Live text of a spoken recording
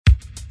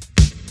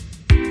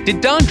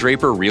Did Don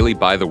Draper really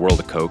buy the world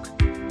a Coke?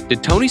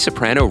 Did Tony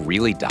Soprano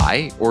really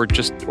die, or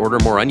just order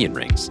more onion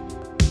rings?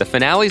 The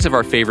finales of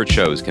our favorite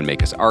shows can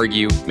make us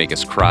argue, make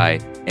us cry,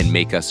 and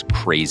make us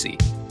crazy.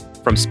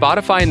 From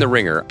Spotify and The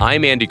Ringer,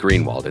 I'm Andy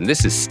Greenwald, and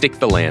this is Stick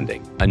the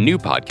Landing, a new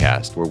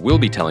podcast where we'll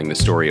be telling the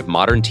story of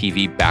modern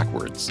TV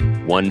backwards,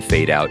 one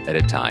fade out at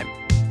a time.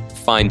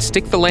 Find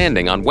Stick the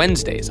Landing on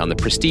Wednesdays on the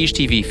Prestige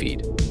TV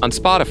feed, on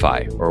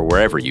Spotify, or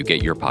wherever you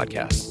get your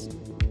podcasts.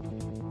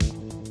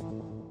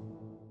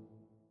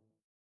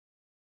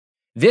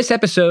 This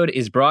episode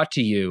is brought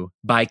to you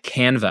by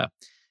Canva.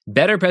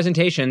 Better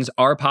presentations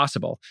are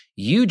possible.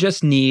 You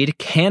just need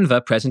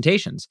Canva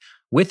presentations.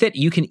 With it,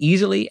 you can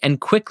easily and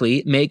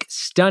quickly make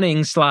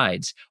stunning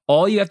slides.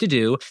 All you have to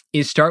do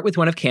is start with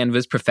one of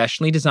Canva's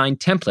professionally designed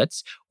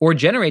templates or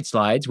generate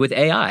slides with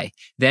AI.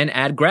 Then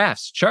add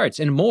graphs, charts,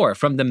 and more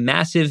from the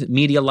massive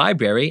media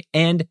library,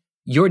 and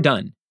you're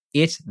done.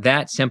 It's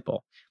that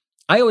simple.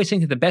 I always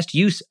think that the best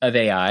use of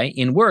AI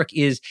in work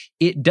is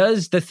it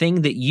does the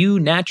thing that you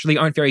naturally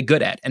aren't very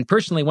good at. And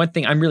personally, one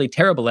thing I'm really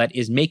terrible at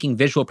is making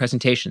visual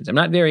presentations. I'm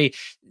not very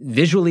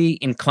visually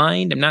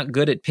inclined. I'm not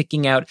good at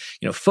picking out,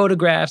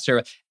 photographs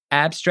or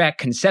abstract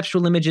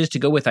conceptual images to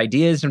go with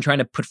ideas I'm trying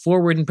to put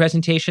forward in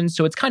presentations.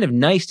 So it's kind of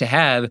nice to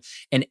have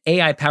an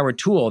AI-powered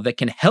tool that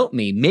can help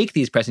me make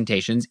these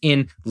presentations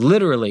in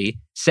literally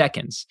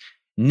seconds.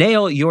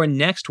 Nail your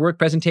next work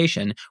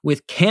presentation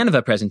with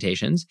Canva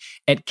presentations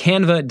at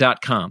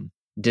canva.com,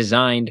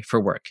 designed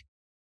for work.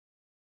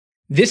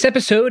 This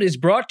episode is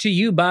brought to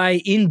you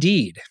by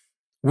Indeed.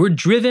 We're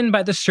driven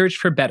by the search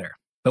for better,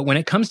 but when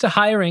it comes to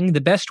hiring,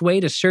 the best way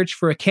to search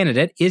for a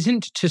candidate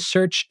isn't to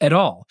search at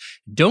all.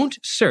 Don't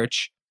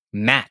search,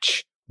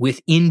 match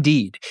with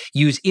Indeed.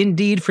 Use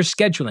Indeed for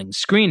scheduling,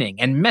 screening,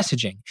 and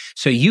messaging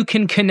so you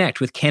can connect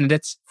with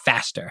candidates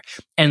faster.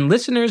 And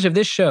listeners of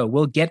this show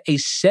will get a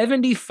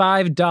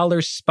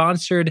 $75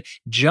 sponsored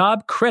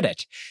job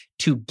credit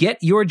to get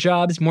your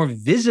jobs more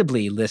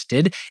visibly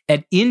listed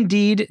at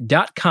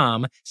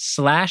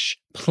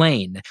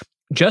Indeed.com/plane.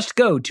 Just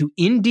go to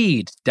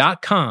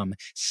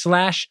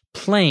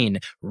Indeed.com/plane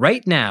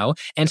right now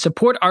and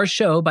support our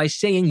show by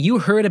saying you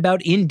heard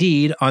about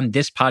Indeed on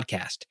this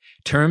podcast.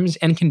 Terms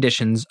and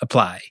conditions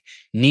apply.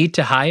 Need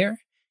to hire?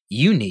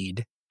 You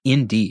need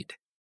Indeed.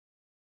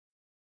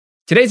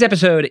 Today's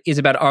episode is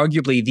about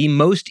arguably the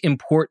most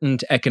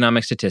important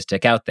economic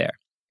statistic out there: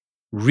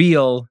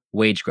 real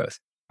wage growth.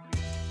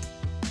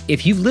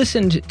 If you've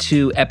listened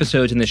to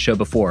episodes in this show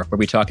before where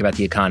we talk about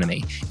the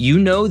economy, you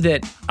know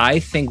that I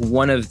think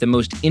one of the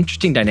most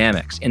interesting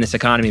dynamics in this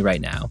economy right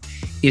now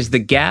is the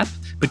gap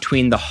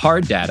between the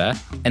hard data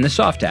and the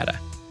soft data.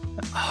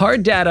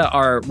 Hard data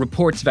are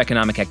reports of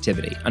economic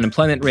activity,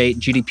 unemployment rate,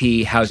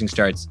 GDP, housing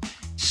starts.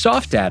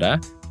 Soft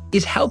data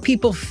is how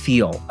people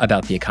feel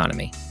about the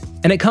economy.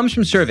 And it comes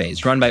from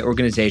surveys run by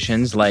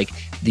organizations like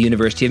the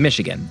University of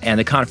Michigan and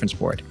the Conference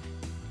Board.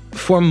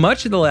 For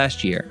much of the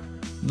last year,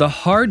 the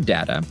hard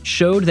data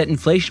showed that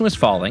inflation was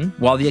falling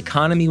while the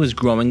economy was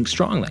growing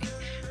strongly.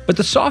 But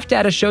the soft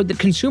data showed that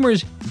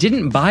consumers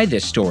didn't buy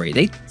this story.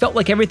 They felt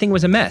like everything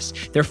was a mess.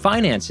 Their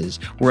finances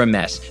were a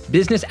mess.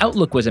 Business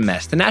outlook was a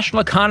mess. The national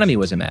economy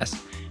was a mess.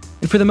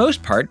 And for the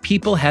most part,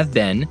 people have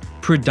been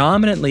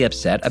predominantly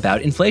upset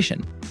about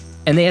inflation.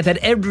 And they have had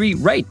every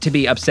right to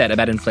be upset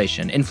about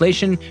inflation.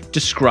 Inflation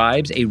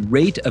describes a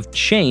rate of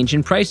change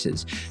in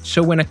prices.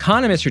 So when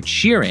economists are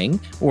cheering,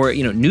 or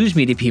news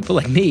media people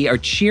like me are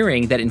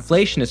cheering that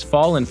inflation has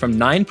fallen from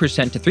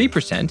 9% to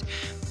 3%,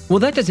 well,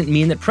 that doesn't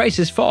mean that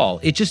prices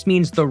fall. It just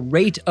means the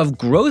rate of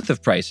growth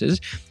of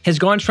prices has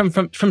gone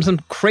from some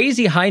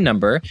crazy high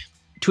number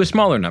to a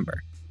smaller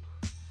number.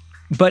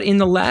 But in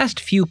the last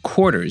few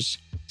quarters,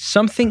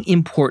 something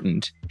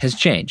important has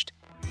changed.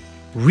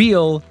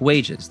 Real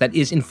wages, that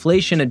is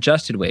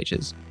inflation-adjusted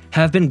wages,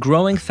 have been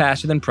growing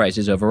faster than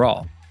prices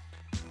overall.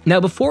 Now,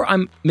 before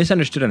I'm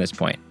misunderstood on this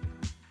point,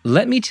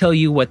 let me tell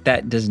you what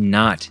that does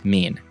not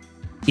mean.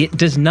 It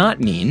does not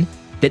mean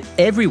that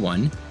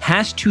everyone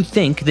has to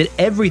think that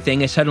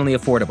everything is suddenly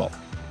affordable.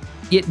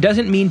 It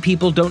doesn't mean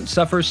people don't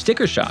suffer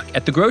sticker shock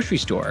at the grocery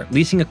store,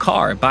 leasing a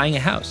car, buying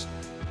a house.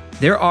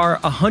 There are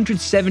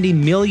 170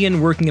 million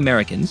working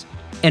Americans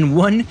and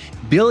 1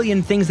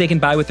 billion things they can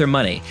buy with their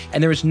money.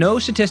 And there is no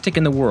statistic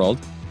in the world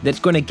that's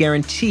going to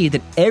guarantee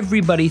that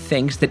everybody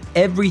thinks that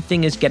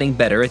everything is getting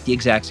better at the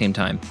exact same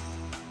time.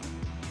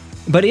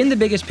 But in the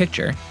biggest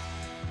picture,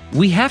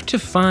 we have to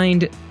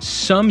find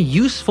some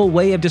useful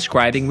way of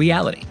describing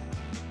reality,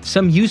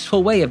 some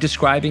useful way of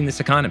describing this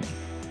economy.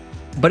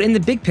 But in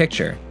the big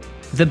picture,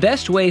 the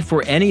best way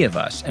for any of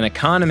us, an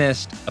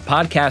economist, a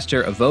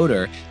podcaster, a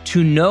voter,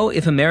 to know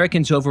if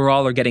Americans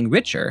overall are getting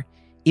richer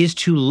is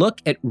to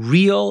look at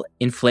real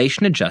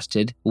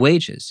inflation-adjusted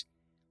wages.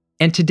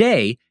 And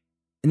today,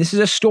 and this is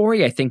a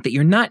story I think that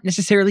you're not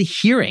necessarily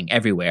hearing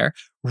everywhere,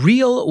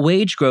 real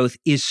wage growth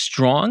is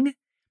strong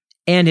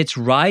and it's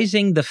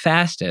rising the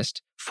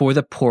fastest for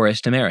the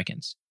poorest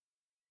Americans.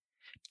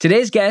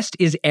 Today's guest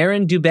is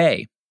Aaron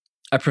Dubay,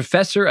 a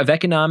professor of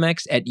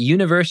economics at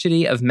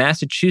University of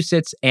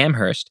Massachusetts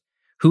Amherst,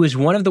 who is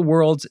one of the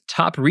world's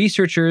top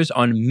researchers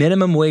on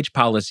minimum wage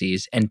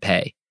policies and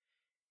pay.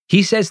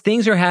 He says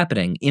things are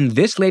happening in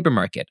this labor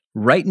market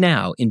right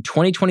now in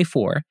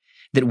 2024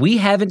 that we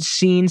haven't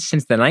seen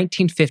since the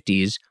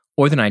 1950s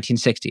or the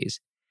 1960s.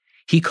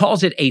 He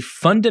calls it a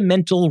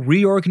fundamental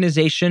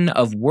reorganization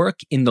of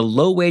work in the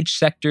low-wage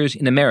sectors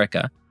in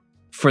America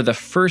for the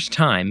first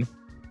time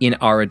in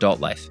our adult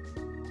life.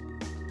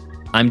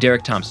 I'm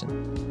Derek Thompson.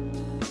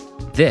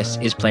 This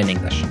is Plain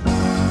English.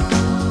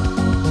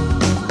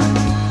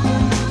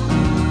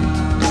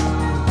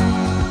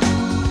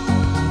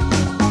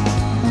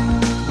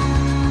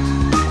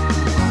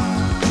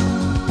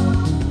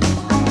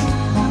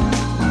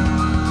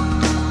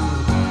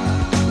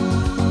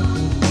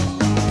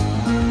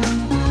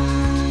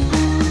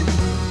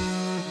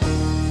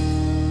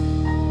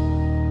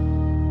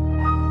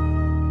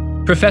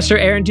 Professor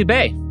Aaron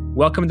Dubé,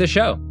 welcome to the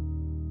show.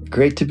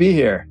 Great to be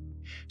here.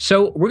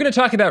 So we're going to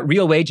talk about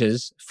real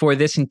wages for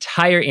this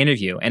entire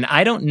interview. And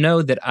I don't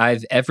know that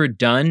I've ever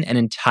done an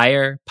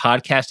entire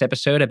podcast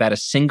episode about a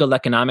single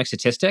economic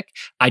statistic.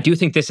 I do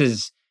think this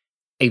is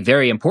a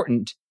very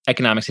important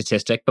economic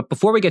statistic. But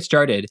before we get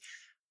started,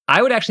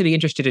 I would actually be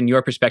interested in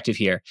your perspective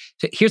here.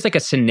 So here's like a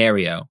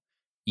scenario.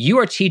 You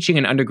are teaching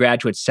an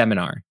undergraduate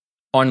seminar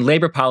on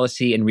labor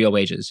policy and real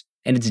wages.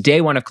 And it's day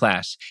one of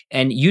class,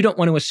 and you don't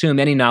want to assume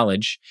any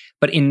knowledge,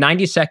 but in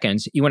 90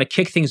 seconds, you want to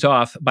kick things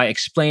off by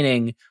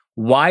explaining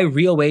why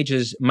real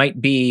wages might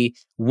be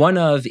one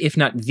of, if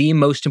not the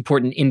most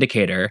important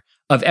indicator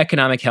of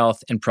economic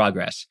health and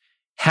progress.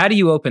 How do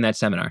you open that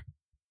seminar?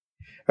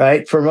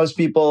 Right. For most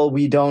people,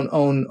 we don't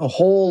own a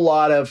whole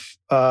lot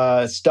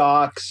of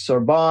stocks or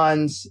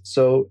bonds,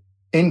 so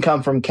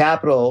income from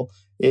capital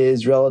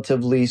is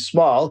relatively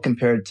small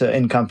compared to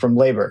income from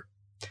labor.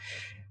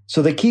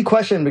 So the key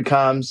question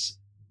becomes,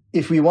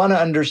 if we want to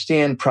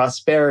understand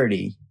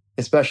prosperity,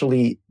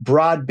 especially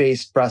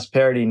broad-based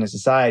prosperity in a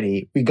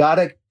society, we got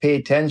to pay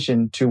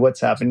attention to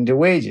what's happening to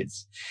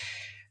wages.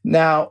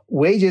 Now,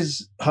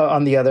 wages,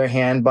 on the other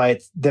hand, by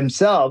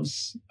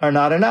themselves are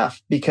not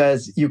enough,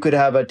 because you could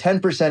have a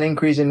 10%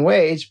 increase in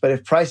wage, but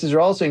if prices are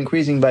also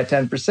increasing by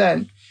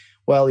 10%,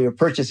 well, your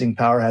purchasing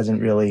power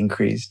hasn't really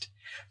increased.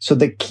 So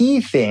the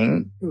key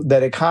thing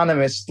that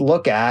economists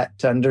look at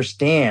to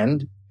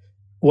understand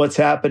what's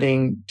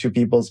happening to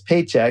people's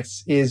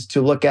paychecks is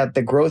to look at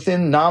the growth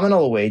in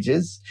nominal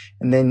wages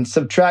and then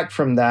subtract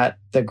from that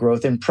the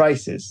growth in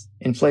prices,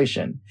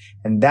 inflation.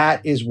 And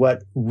that is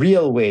what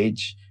real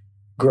wage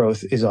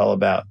growth is all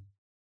about.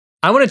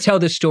 I want to tell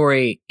this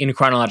story in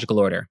chronological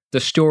order,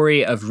 the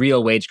story of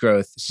real wage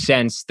growth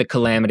since the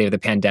calamity of the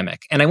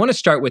pandemic. And I want to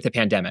start with the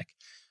pandemic.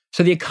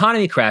 So the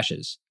economy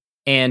crashes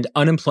and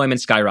unemployment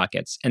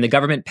skyrockets, and the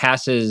government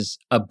passes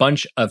a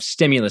bunch of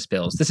stimulus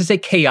bills. This is a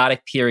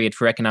chaotic period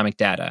for economic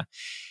data.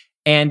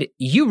 And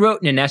you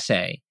wrote in an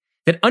essay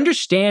that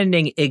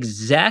understanding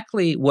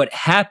exactly what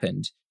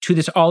happened to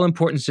this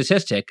all-important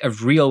statistic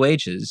of real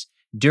wages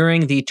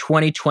during the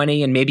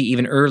 2020 and maybe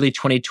even early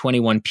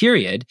 2021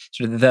 period,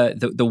 sort of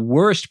the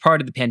worst part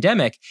of the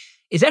pandemic,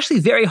 is actually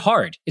very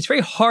hard. It's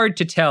very hard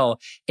to tell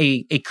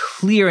a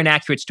clear and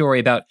accurate story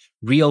about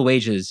real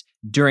wages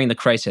during the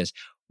crisis.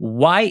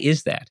 Why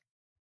is that?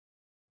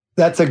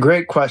 That's a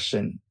great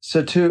question.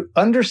 So to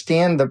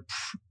understand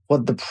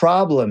what the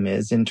problem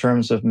is in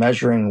terms of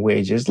measuring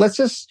wages, let's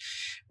just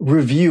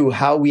review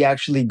how we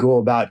actually go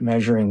about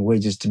measuring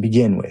wages to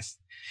begin with.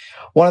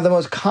 One of the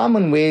most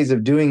common ways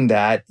of doing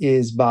that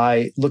is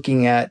by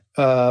looking at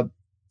a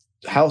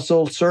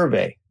household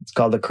survey. It's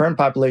called the Current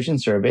Population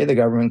Survey. The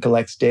government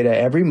collects data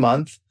every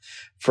month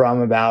from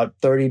about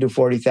 30 to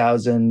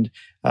 40,000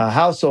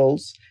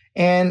 households.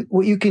 And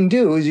what you can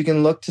do is you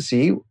can look to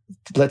see,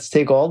 let's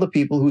take all the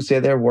people who say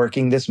they're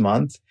working this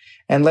month,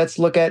 and let's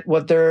look at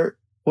what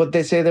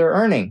they say they're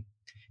earning.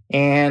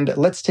 And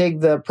let's take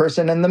the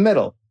person in the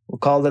middle. We'll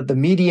call that the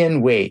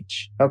median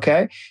wage.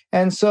 Okay.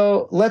 And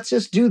so let's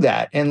just do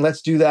that. And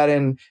let's do that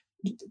in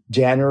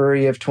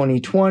January of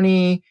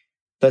 2020.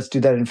 Let's do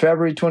that in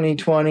February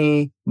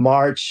 2020,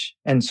 March,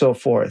 and so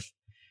forth.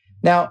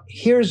 Now,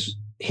 here's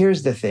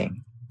the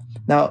thing.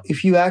 Now,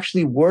 if you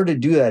actually were to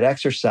do that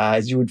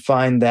exercise, you would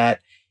find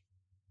that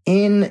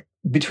in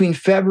between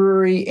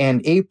February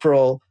and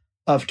April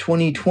of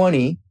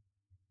 2020,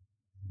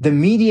 the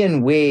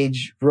median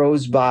wage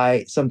rose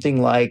by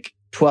something like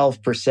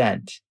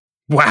 12%.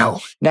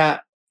 Wow.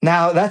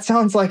 Now that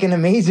sounds like an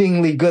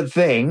amazingly good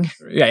thing.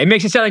 Yeah, it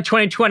makes it sound like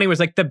 2020 was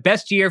like the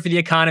best year for the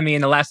economy in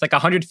the last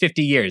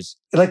 150 years.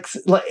 Like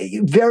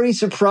very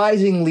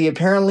surprisingly,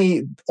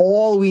 apparently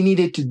all we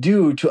needed to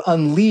do to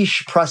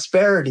unleash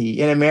prosperity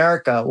in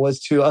America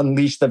was to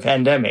unleash the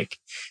pandemic.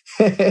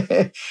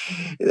 That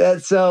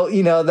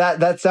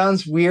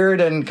sounds weird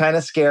and kind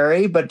of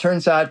scary, but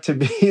turns out to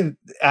be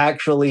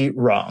actually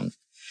wrong.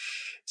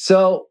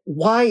 So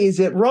why is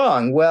it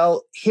wrong?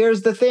 Well,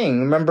 here's the thing.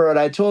 Remember what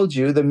I told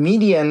you, the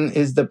median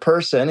is the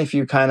person, if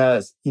you kind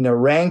of,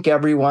 rank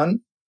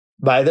everyone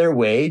by their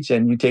wage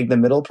and you take the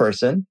middle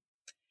person,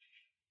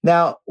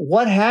 Now,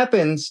 what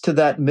happens to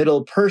that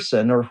middle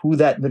person or who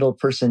that middle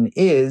person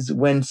is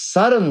when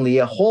suddenly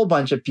a whole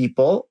bunch of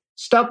people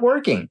stop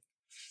working?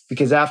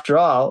 Because after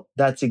all,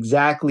 that's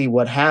exactly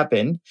what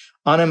happened.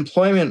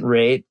 Unemployment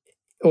rate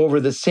over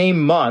the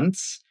same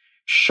months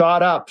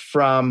shot up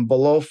from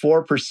below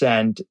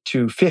 4%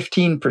 to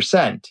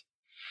 15%.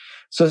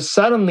 So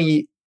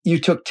suddenly you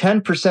took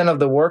 10% of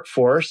the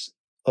workforce,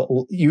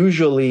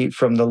 usually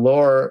from the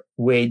lower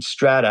wage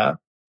strata,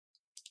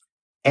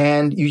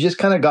 and you just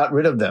kind of got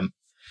rid of them.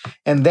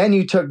 And then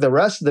you took the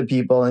rest of the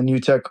people and you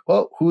took,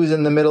 who's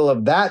in the middle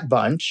of that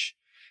bunch?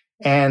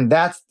 And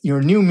that's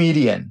your new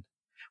median.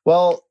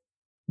 Well,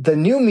 the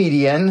new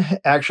median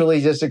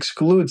actually just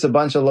excludes a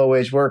bunch of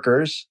low-wage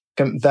workers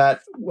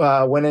that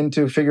went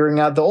into figuring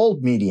out the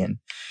old median.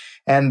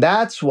 And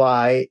that's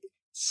why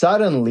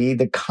suddenly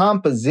the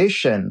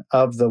composition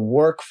of the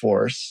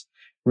workforce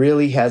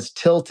really has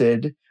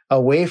tilted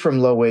away from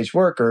low-wage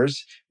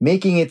workers,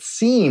 making it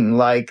seem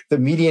like the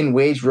median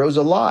wage rose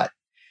a lot.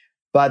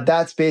 But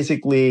that's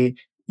basically,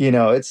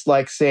 it's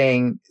like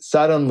saying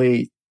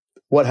suddenly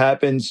what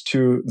happens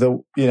to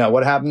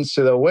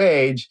the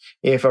wage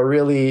if a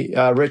really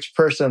rich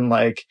person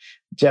like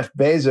Jeff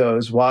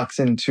Bezos walks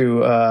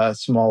into a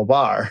small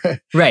bar.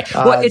 Right.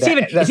 Well, it's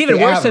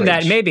even worse than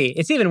that. Maybe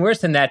it's even worse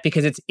than that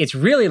because it's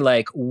really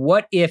like,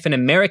 what if an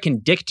American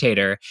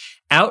dictator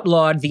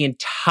outlawed the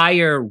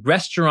entire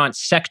restaurant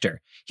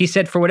sector? He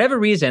said, for whatever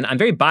reason, I'm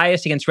very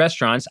biased against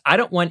restaurants. I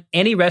don't want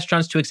any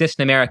restaurants to exist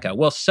in America.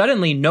 Well,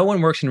 suddenly no one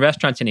works in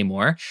restaurants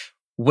anymore.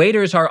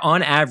 Waiters are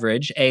on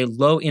average a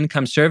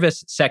low-income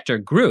service sector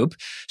group.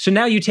 So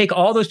now you take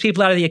all those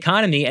people out of the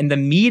economy and the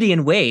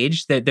median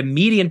wage, the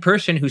median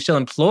person who's still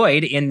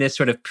employed in this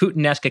sort of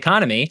Putin-esque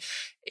economy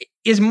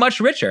is much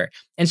richer.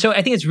 And so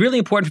I think it's really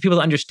important for people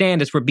to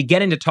understand as we're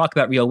beginning to talk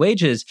about real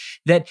wages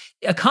that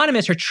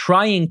economists are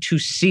trying to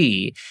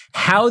see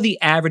how the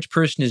average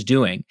person is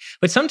doing.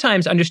 But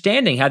sometimes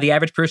understanding how the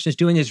average person is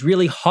doing is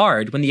really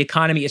hard when the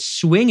economy is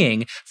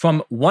swinging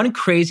from one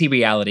crazy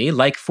reality,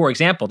 like, for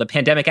example, the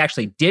pandemic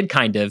actually did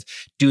kind of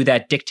do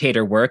that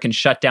dictator work and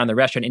shut down the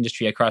restaurant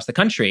industry across the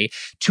country,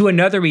 to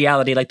another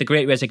reality like the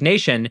Great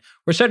Resignation,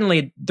 where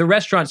suddenly the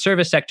restaurant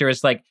service sector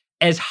is like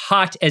as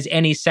hot as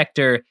any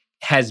sector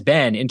has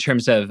been in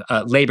terms of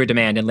labor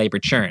demand and labor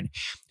churn.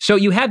 So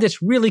you have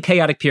this really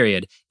chaotic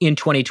period in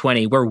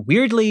 2020 where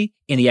weirdly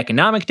in the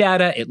economic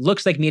data, it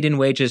looks like median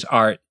wages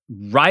are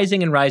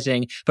rising and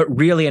rising, but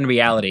really in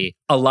reality,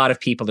 a lot of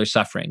people are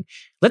suffering.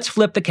 Let's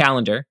flip the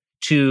calendar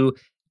to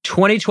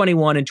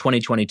 2021 and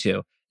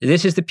 2022.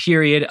 This is the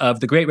period of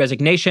the Great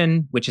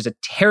Resignation, which is a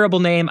terrible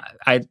name.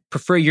 I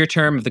prefer your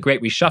term of the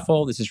Great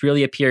Reshuffle. This is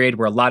really a period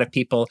where a lot of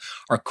people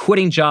are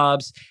quitting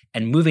jobs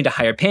and moving to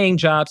higher paying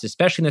jobs,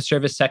 especially in the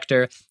service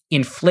sector.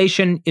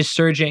 Inflation is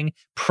surging.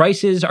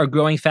 Prices are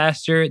growing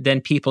faster than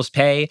people's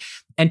pay.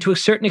 And to a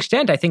certain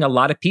extent, I think a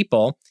lot of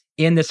people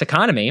in this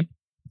economy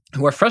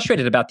who are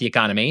frustrated about the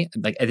economy,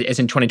 like as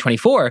in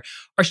 2024,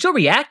 are still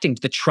reacting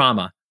to the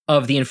trauma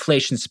of the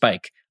inflation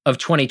spike of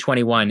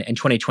 2021 and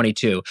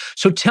 2022.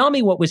 So tell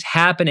me what was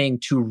happening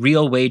to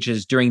real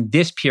wages during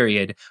this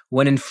period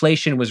when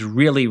inflation was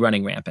really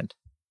running rampant.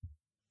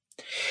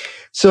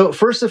 So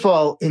first of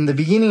all, in the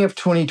beginning of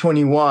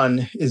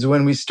 2021 is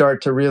when we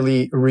start to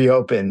really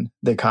reopen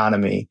the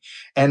economy.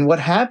 And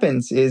what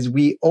happens is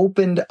we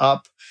opened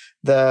up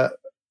the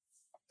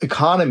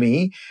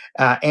economy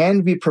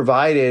and we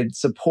provided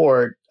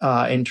support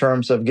in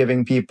terms of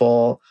giving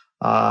people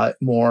higher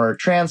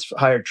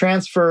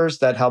transfers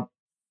that help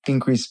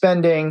increase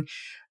spending.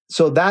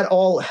 So that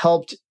all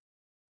helped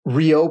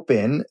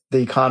reopen the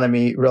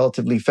economy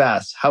relatively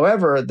fast.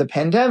 However, the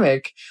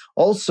pandemic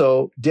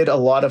also did a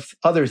lot of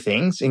other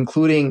things,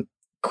 including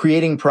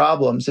creating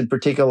problems in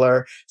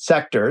particular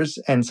sectors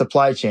and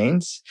supply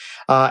chains,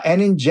 and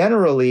in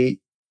generally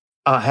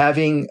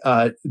having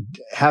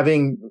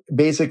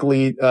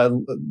basically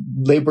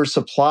labor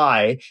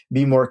supply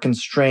be more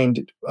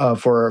constrained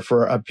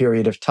for a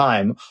period of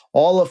time,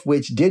 all of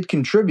which did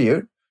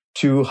contribute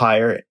to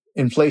higher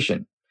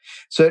inflation.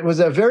 So it was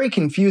a very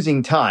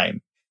confusing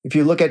time. If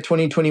you look at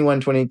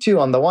 2021-22,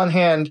 on the one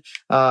hand,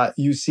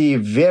 you see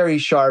very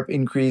sharp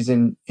increase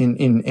in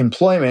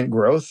employment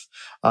growth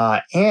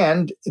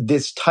and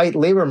this tight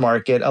labor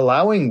market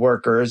allowing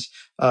workers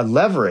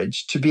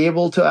leverage to be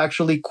able to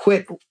actually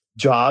quit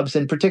jobs,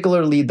 and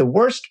particularly the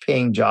worst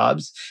paying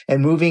jobs,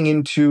 and moving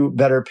into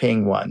better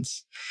paying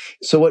ones.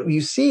 So what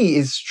you see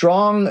is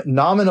strong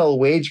nominal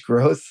wage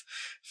growth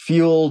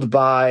fueled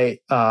by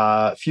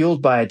a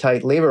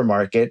tight labor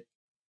market,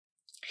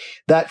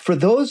 that for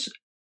those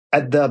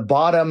at the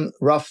bottom,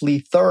 roughly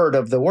third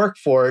of the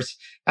workforce,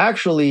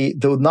 actually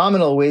the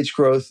nominal wage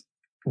growth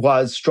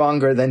was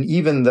stronger than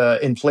even the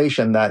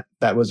inflation that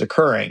was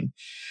occurring.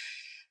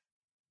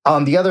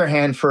 On the other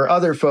hand, for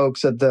other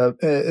folks at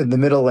the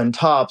middle and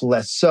top,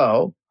 less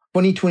so.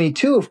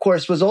 2022, of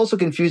course, was also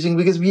confusing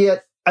because we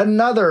had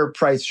another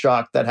price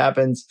shock that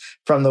happens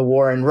from the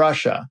war in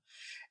Russia.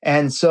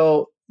 And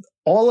so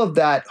all of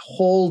that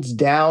holds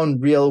down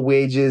real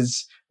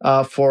wages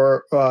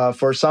for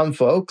some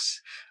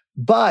folks.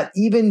 But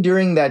even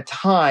during that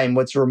time,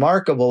 what's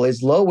remarkable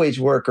is low-wage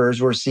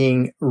workers were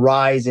seeing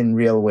rise in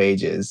real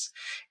wages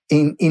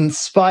in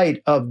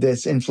spite of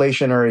this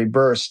inflationary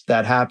burst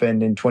that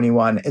happened in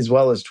 21 as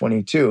well as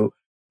 22.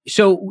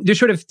 So there's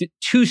sort of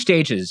two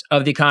stages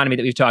of the economy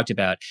that we've talked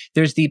about.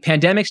 There's the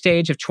pandemic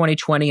stage of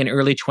 2020 and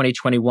early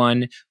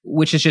 2021,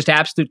 which is just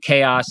absolute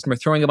chaos. And we're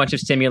throwing a bunch of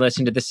stimulus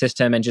into the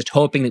system and just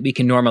hoping that we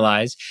can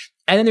normalize.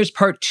 And then there's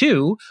part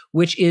two,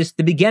 which is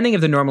the beginning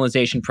of the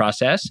normalization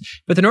process.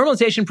 But the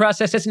normalization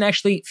process doesn't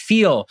actually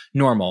feel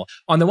normal.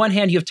 On the one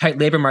hand, you have tight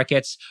labor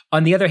markets.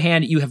 On the other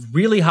hand, you have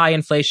really high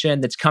inflation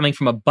that's coming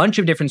from a bunch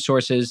of different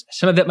sources.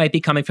 Some of it might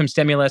be coming from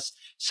stimulus.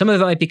 Some of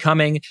it might be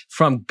coming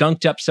from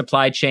gunked up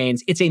supply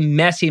chains. It's a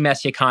messy,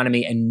 messy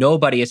economy, and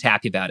nobody is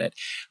happy about it.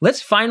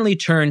 Let's finally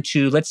turn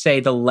to, let's say,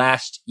 the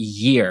last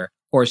year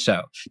or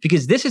so,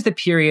 because this is the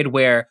period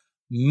where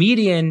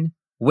median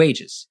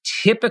wages,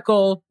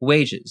 typical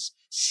wages,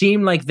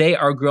 seem like they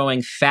are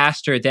growing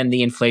faster than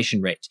the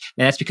inflation rate.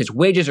 And that's because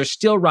wages are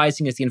still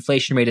rising as the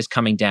inflation rate is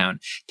coming down.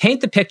 Paint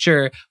the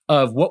picture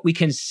of what we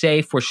can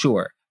say for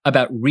sure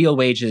about real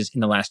wages in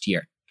the last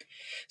year.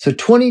 So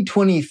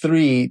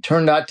 2023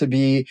 turned out to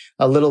be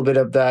a little bit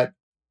of that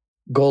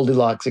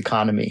Goldilocks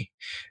economy.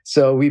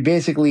 So we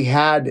basically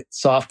had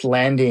soft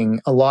landing,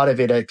 a lot of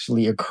it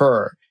actually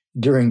occur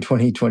during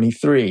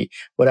 2023.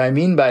 What I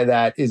mean by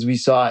that is we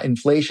saw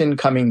inflation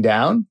coming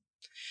down.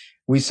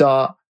 We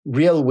saw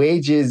real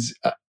wages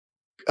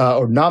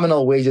or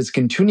nominal wages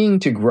continuing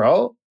to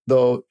grow,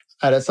 though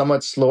at a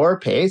somewhat slower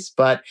pace.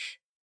 But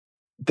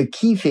the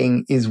key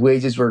thing is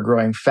wages were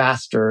growing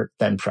faster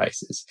than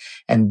prices.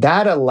 And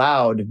that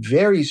allowed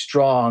very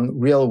strong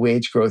real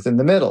wage growth in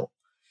the middle.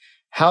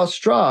 How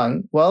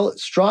strong? Well,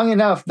 strong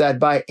enough that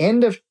by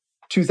end of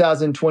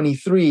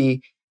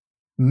 2023,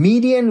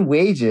 median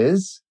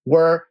wages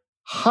were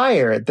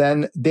higher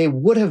than they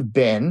would have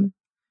been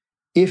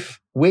if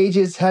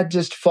wages had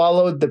just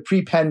followed the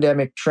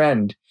pre-pandemic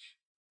trend.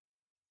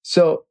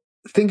 So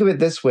think of it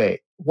this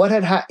way. What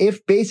had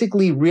if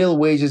basically real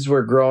wages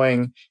were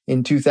growing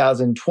in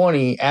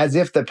 2020 as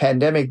if the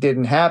pandemic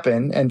didn't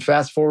happen, and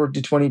fast forward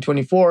to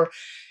 2024,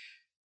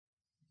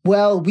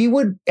 well, we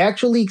would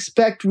actually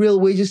expect real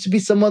wages to be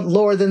somewhat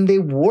lower than they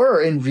were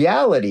in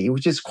reality,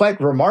 which is quite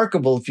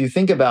remarkable if you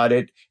think about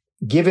it,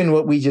 given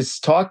what we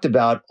just talked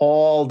about,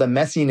 all the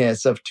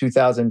messiness of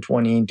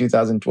 2020 and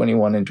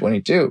 2021 and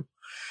 22.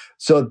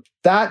 So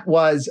that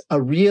was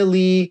a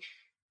really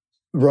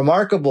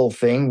remarkable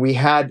thing. We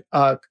had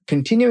a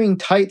continuing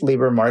tight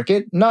labor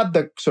market, not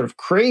the sort of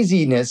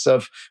craziness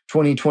of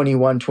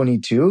 2021,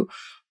 22,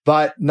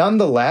 but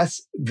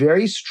nonetheless,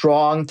 very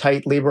strong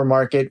tight labor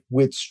market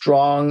with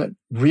strong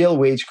real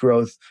wage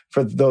growth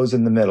for those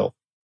in the middle.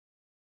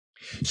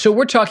 So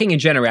we're talking in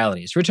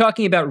generalities. We're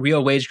talking about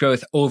real wage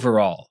growth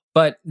overall,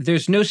 but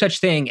there's no such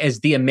thing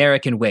as the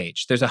American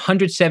wage. There's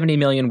 170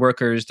 million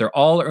workers. They're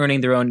all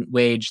earning their own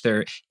wage.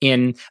 They're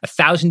in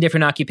 1,000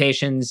 different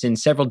occupations in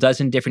several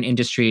dozen different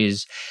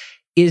industries.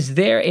 Is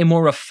there a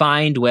more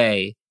refined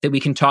way that we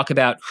can talk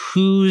about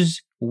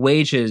whose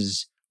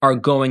wages are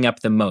going up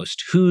the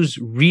most? Whose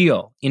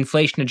real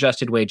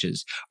inflation-adjusted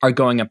wages are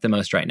going up the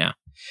most right now?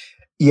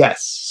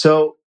 Yes.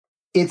 So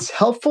it's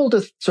helpful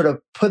to sort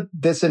of put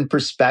this in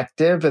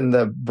perspective in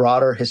the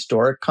broader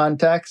historic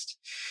context.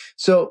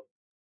 So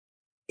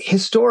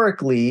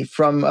historically,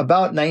 from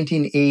about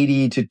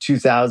 1980 to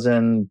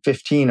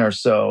 2015 or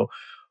so,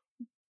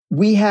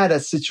 we had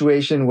a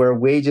situation where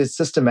wages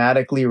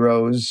systematically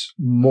rose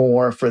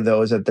more for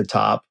those at the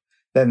top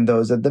than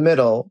those at the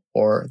middle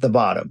or the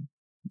bottom.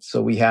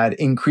 So we had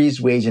increased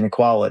wage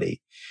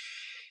inequality.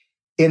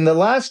 In the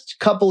last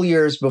couple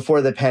years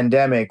before the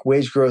pandemic,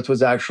 wage growth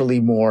was actually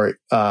more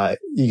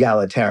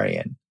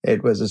egalitarian.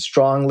 It was a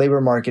strong labor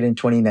market in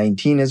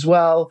 2019 as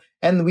well,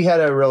 and we had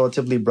a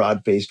relatively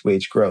broad-based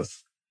wage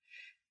growth.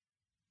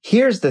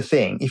 Here's the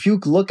thing. If you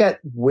look at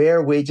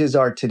where wages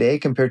are today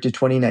compared to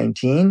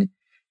 2019,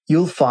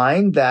 you'll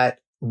find that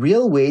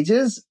real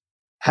wages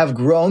have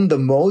grown the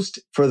most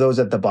for those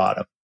at the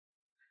bottom,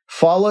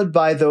 followed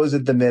by those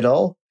at the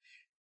middle,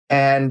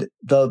 and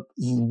the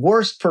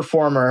worst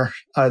performer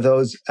are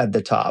those at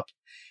the top.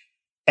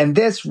 And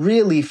this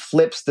really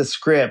flips the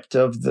script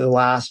of the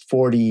last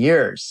 40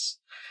 years,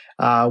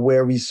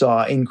 where we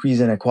saw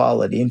increased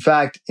inequality. In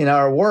fact, in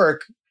our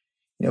work,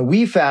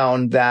 we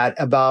found that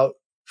about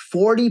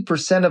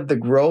 40% of the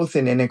growth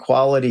in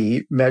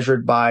inequality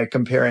measured by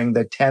comparing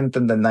the 10th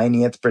and the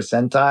 90th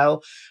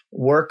percentile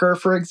worker,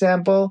 for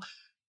example,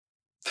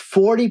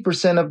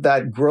 40% of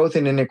that growth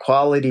in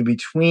inequality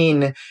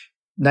between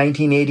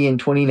 1980 and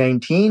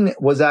 2019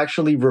 was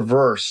actually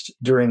reversed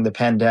during the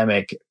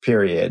pandemic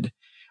period,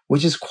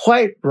 which is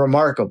quite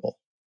remarkable.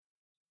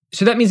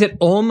 So that means that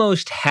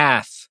almost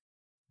half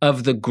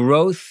of the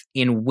growth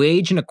in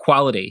wage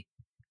inequality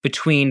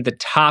between the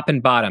top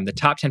and bottom, the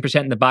top 10%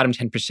 and the bottom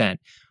 10%,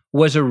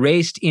 was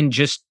erased in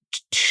just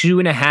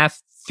 2.5,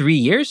 3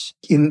 years?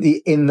 In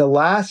the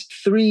last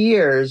 3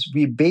 years,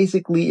 we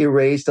basically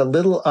erased a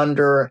little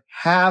under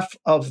half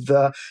of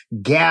the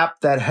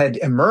gap that had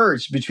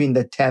emerged between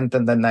the 10th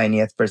and the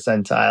 90th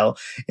percentile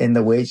in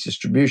the wage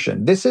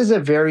distribution. This is a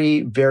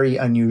very, very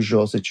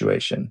unusual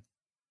situation.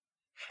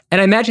 And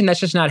I imagine that's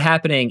just not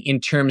happening in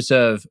terms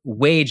of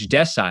wage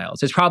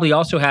deciles. It's probably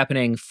also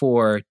happening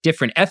for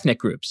different ethnic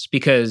groups,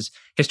 because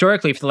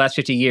historically, for the last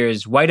 50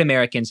 years, white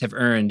Americans have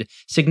earned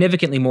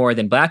significantly more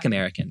than Black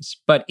Americans.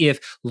 But if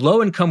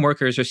low-income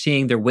workers are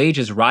seeing their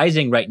wages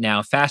rising right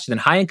now faster than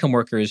high-income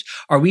workers,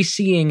 are we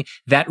seeing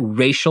that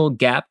racial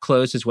gap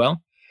close as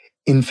well?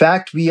 In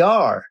fact, we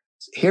are.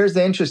 Here's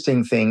the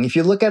interesting thing. If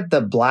you look at the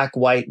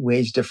Black-white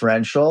wage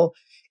differential,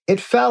 it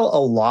fell a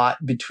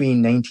lot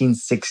between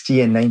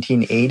 1960 and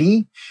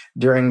 1980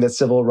 during the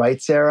civil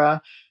rights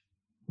era.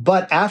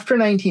 But after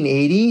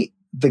 1980,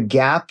 the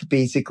gap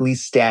basically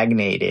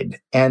stagnated.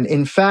 And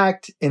in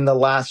fact, in the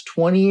last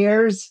 20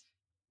 years,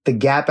 the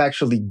gap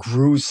actually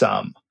grew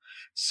some.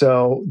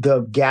 So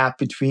the gap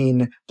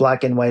between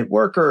Black and white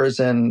workers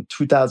in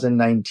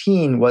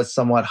 2019 was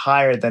somewhat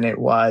higher than it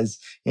was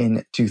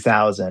in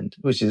 2000,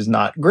 which is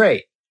not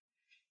great.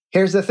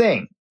 Here's the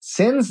thing.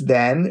 Since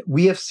then,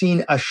 we have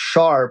seen a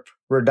sharp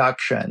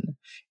reduction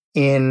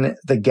in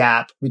the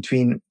gap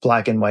between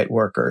Black and white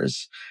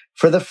workers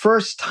for the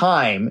first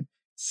time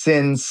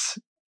since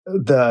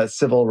the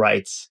civil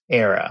rights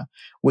era,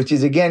 which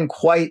is again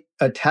quite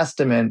a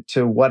testament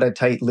to what a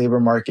tight labor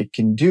market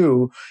can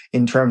do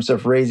in terms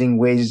of raising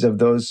wages of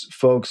those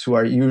folks who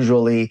are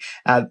usually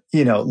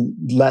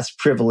less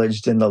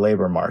privileged in the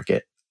labor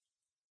market.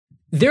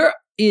 There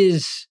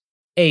is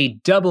a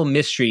double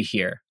mystery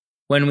here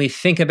when we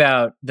think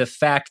about the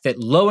fact that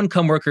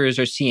low-income workers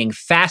are seeing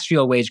fast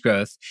real wage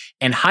growth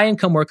and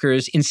high-income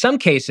workers, in some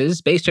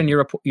cases, based on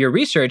your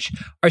research,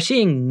 are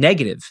seeing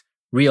negative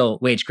real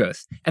wage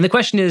growth. And the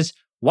question is,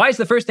 why is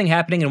the first thing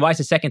happening and why is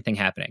the second thing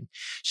happening?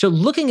 So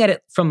looking at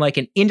it from like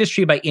an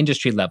industry by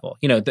industry level,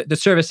 the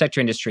service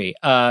sector industry,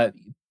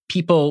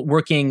 people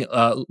working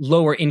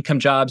lower income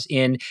jobs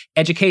in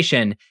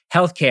education,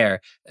 healthcare,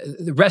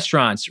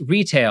 restaurants,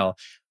 retail,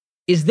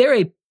 is there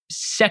a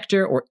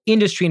sector or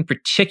industry in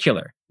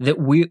particular that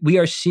we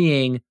are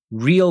seeing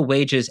real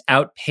wages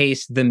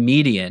outpace the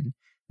median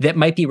that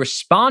might be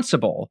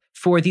responsible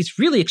for these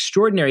really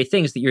extraordinary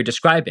things that you're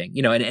describing,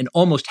 an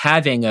almost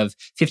halving of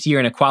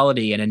 50-year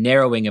inequality and a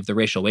narrowing of the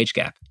racial wage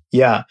gap?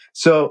 Yeah.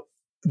 So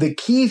the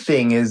key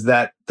thing is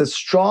that the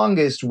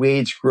strongest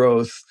wage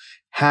growth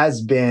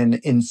has been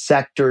in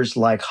sectors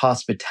like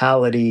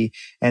hospitality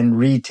and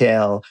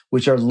retail,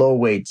 which are low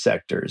wage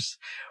sectors.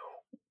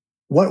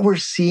 What we're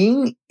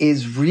seeing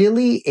is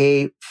really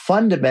a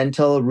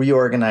fundamental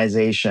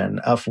reorganization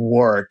of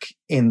work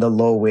in the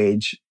low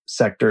wage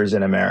sectors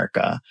in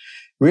America,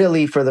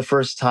 really for the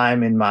first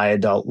time in my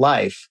adult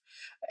life.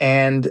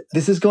 And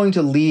this is going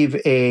to leave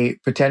a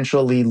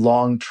potentially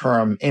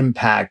long-term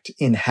impact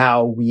in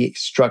how we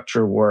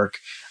structure work,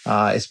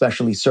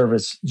 especially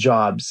service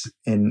jobs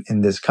in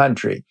this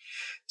country.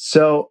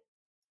 So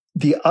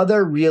the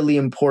other really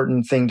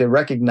important thing to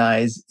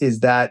recognize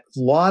is that a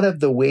lot of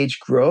the wage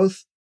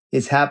growth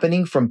is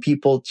happening from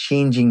people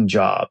changing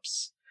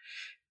jobs.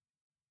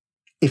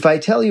 If I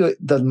tell you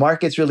the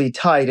market's really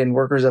tight and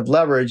workers have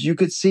leverage, you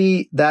could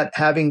see that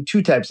having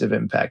two types of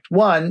impact.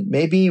 One,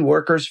 maybe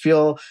workers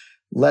feel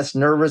less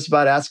nervous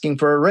about asking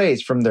for a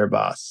raise from their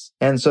boss.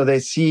 And so they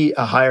see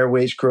a higher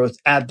wage growth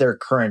at their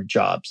current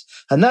jobs.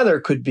 Another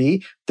could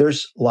be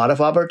there's a lot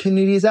of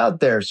opportunities out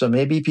there. So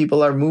maybe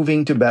people are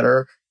moving to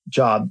better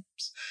jobs.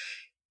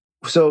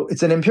 So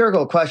it's an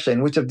empirical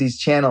question, which of these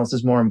channels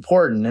is more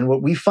important? And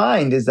what we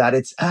find is that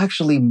it's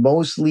actually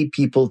mostly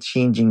people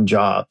changing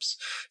jobs.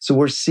 So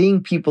we're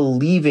seeing people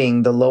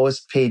leaving the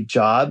lowest paid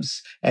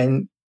jobs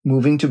and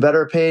moving to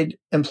better paid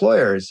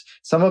employers.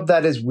 Some of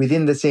that is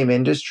within the same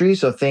industry.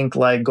 So think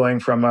like going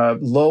from a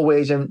low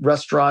wage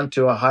restaurant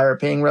to a higher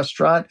paying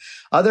restaurant.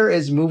 Other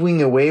is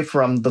moving away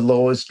from the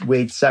lowest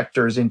wage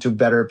sectors into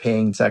better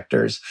paying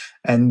sectors.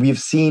 And we've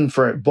seen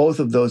for both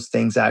of those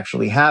things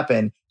actually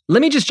happen.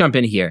 Let me just jump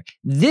in here.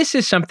 This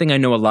is something I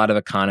know a lot of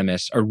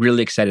economists are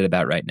really excited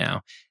about right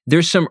now.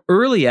 There's some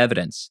early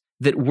evidence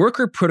that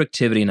worker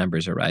productivity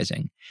numbers are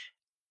rising.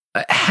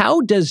 How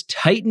does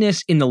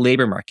tightness in the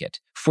labor market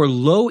for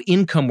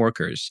low-income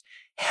workers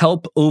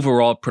help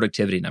overall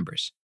productivity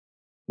numbers?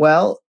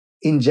 Well,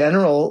 in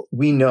general,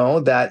 we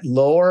know that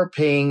lower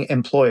paying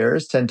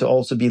employers tend to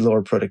also be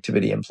lower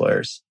productivity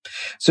employers.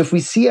 So if we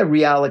see a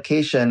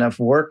reallocation of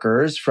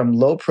workers from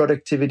low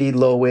productivity,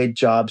 low wage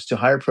jobs to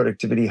higher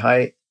productivity,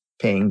 high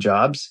paying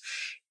jobs,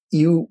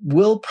 you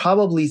will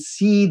probably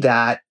see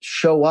that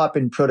show up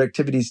in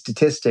productivity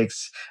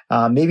statistics,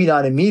 maybe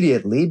not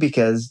immediately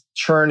because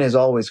churn is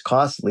always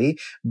costly,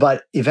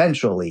 but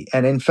eventually.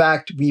 And in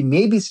fact, we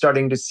may be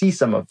starting to see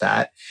some of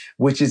that,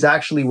 which is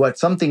actually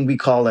something we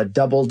call a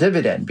double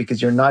dividend,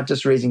 because you're not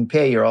just raising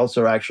pay, you're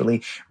also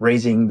actually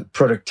raising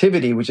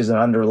productivity, which is an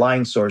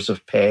underlying source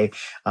of pay,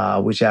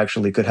 which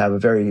actually could have a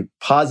very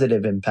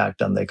positive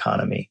impact on the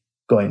economy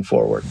going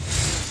forward.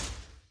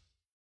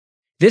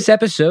 This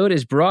episode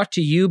is brought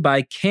to you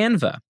by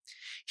Canva.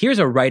 Here's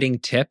a writing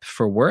tip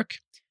for work.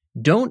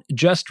 Don't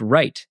just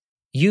write.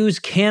 Use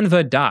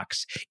Canva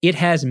Docs. It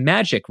has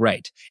Magic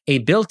Write, a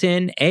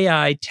built-in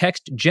AI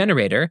text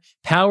generator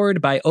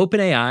powered by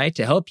OpenAI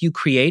to help you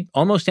create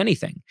almost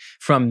anything,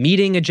 from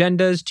meeting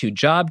agendas to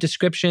job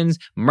descriptions,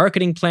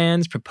 marketing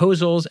plans,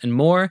 proposals, and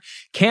more.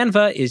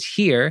 Canva is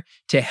here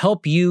to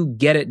help you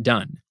get it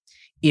done.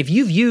 If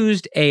you've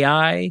used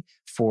AI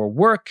for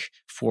work,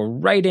 for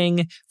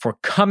writing, for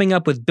coming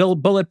up with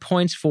bullet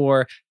points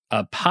for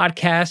a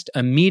podcast,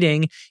 a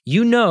meeting,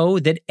 you know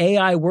that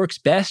AI works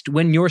best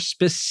when you're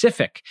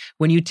specific,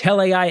 when you tell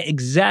AI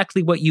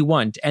exactly what you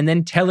want and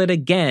then tell it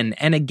again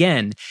and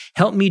again.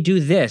 Help me do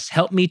this.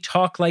 Help me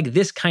talk like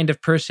this kind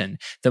of person.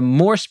 The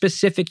more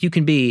specific you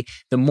can be,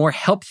 the more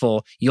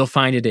helpful you'll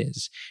find it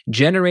is.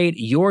 Generate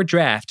your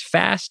draft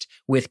fast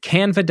with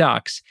Canva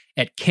Docs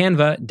at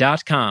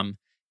canva.com,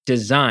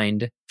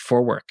 designed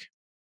for work.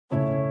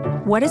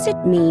 What does it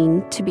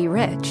mean to be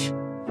rich?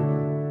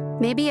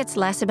 Maybe it's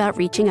less about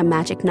reaching a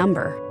magic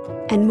number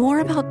and more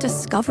about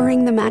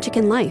discovering the magic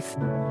in life.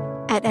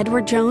 At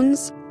Edward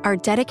Jones, our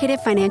dedicated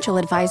financial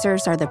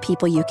advisors are the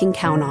people you can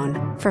count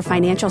on for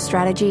financial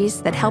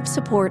strategies that help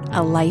support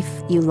a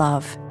life you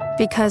love.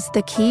 Because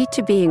the key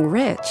to being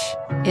rich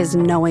is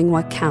knowing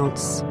what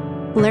counts.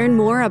 Learn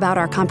more about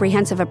our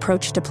comprehensive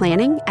approach to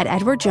planning at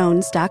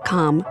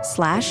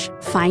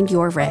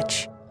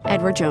edwardjones.com/findyourrich.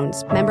 Edward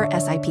Jones, member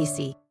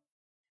SIPC.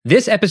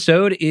 This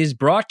episode is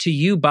brought to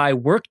you by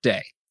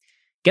Workday.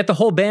 Get the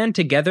whole band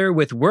together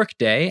with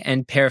Workday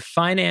and pair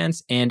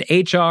finance and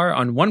HR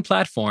on one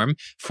platform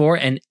for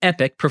an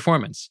epic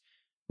performance.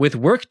 With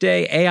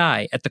Workday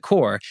AI at the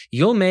core,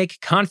 you'll make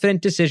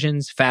confident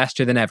decisions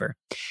faster than ever.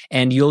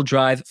 And you'll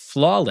drive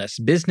flawless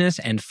business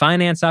and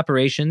finance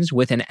operations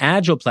with an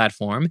agile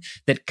platform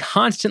that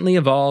constantly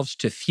evolves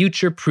to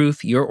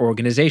future-proof your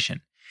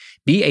organization.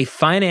 Be a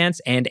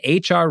finance and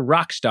HR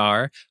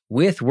rockstar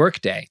with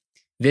Workday.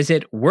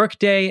 Visit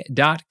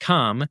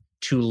workday.com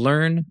to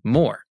learn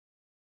more.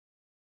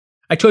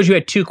 I told you I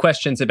had two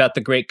questions about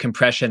the great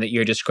compression that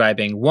you're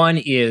describing. One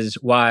is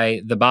why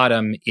the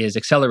bottom is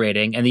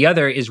accelerating, and the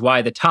other is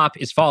why the top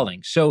is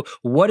falling. So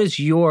what is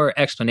your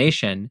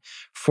explanation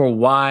for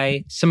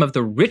why some of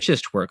the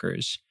richest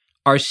workers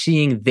are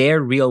seeing their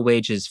real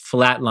wages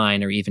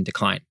flatline or even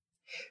decline?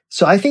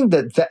 So I think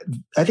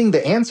I think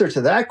the answer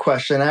to that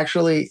question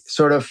actually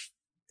sort of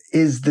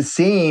is the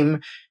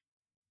same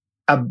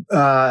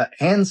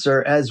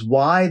answer as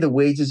why the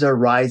wages are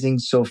rising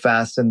so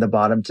fast in the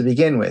bottom to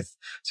begin with.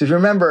 So if you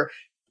remember,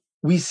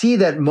 we see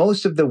that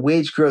most of the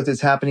wage growth is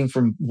happening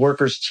from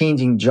workers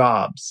changing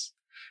jobs.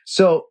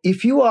 So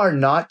if you are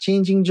not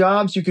changing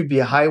jobs, you could be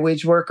a high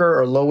wage worker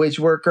or low wage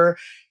worker.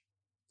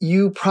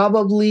 You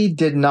probably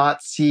did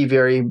not see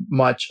very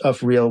much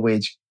of real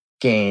wage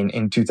gain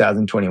in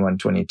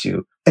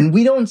 2021-22. And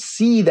we don't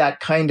see that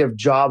kind of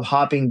job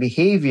hopping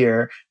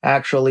behavior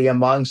actually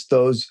amongst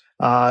those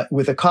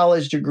with a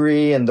college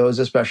degree and those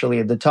especially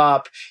at the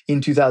top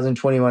in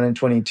 2021 and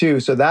 22.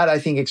 So that I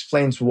think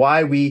explains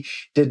why we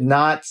did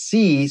not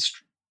see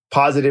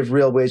positive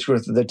real wage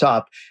growth at the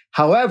top.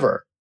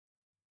 However,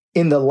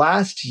 in the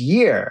last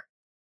year,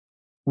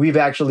 we've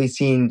actually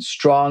seen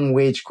strong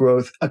wage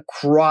growth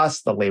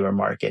across the labor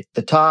market,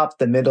 the top,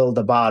 the middle,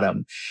 the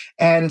bottom.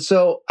 And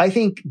so I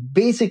think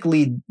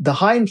basically the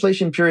high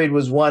inflation period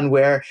was one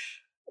where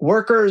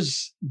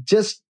workers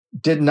just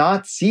did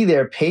not see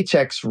their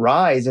paychecks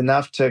rise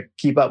enough to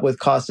keep up with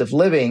cost of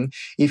living.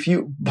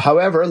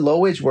 However,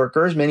 low-wage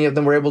workers, many of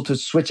them were able to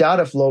switch out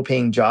of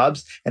low-paying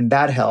jobs, and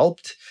that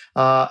helped.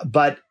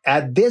 But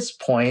at this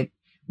point,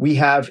 we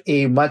have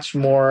a much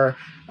more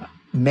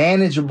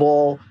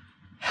manageable,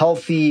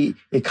 healthy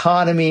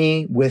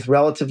economy with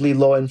relatively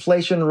low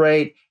inflation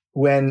rate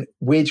when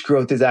wage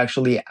growth is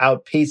actually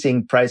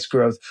outpacing price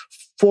growth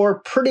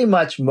for pretty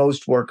much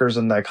most workers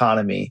in the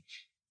economy.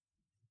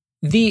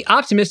 The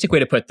optimistic way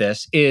to put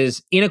this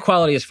is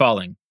inequality is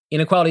falling.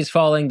 Inequality is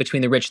falling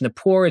between the rich and the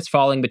poor. It's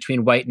falling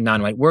between white and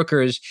non-white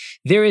workers.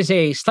 There is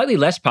a slightly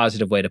less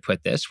positive way to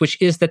put this,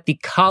 which is that the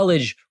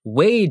college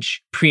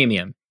wage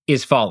premium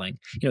is falling.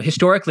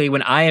 Historically,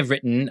 when I have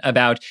written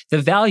about the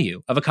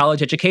value of a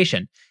college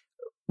education,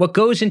 what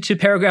goes into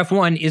paragraph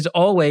 1 is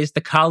always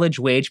the college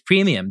wage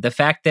premium. The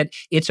fact that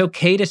it's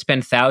okay to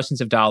spend thousands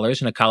of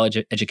dollars on a college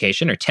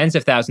education or tens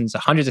of thousands,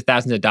 hundreds of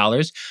thousands of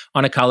dollars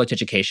on a college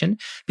education,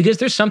 because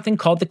there's something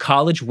called the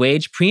college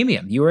wage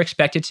premium. You are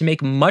expected to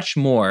make much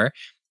more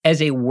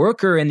as a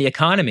worker in the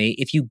economy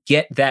if you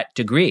get that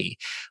degree.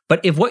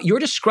 But if what you're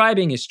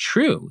describing is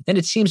true, then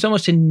it seems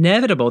almost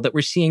inevitable that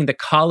we're seeing the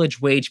college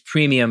wage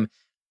premium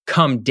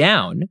come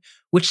down,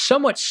 which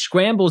somewhat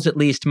scrambles at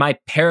least my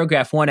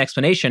paragraph 1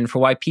 explanation for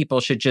why people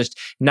should just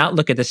not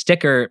look at the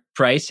sticker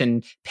price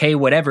and pay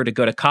whatever to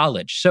go to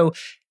college. So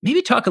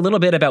maybe talk a little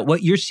bit about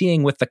what you're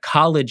seeing with the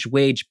college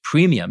wage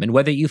premium and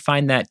whether you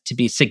find that to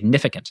be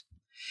significant.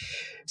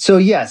 So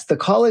yes, the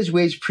college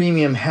wage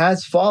premium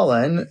has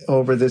fallen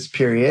over this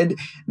period.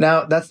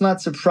 Now, that's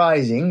not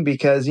surprising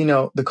because,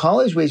 the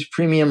college wage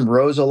premium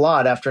rose a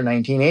lot after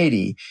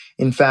 1980.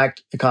 In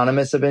fact,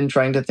 economists have been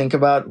trying to think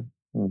about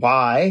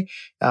why,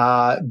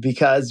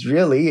 because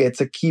really it's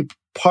a key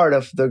part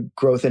of the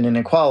growth in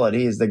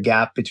inequality is the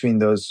gap between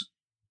those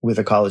with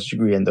a college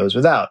degree and those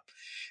without.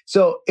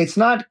 So it's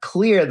not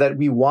clear that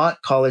we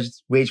want college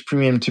wage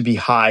premium to be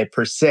high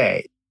per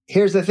se.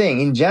 Here's the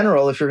thing. In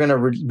general, if you're going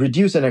to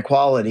reduce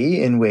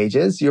inequality in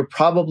wages, you're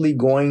probably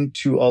going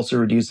to also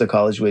reduce the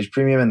college wage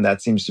premium, and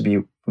that seems to be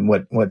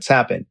what's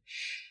happened.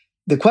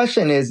 The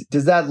question is,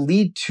 does that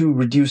lead to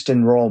reduced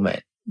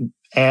enrollment?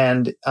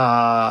 And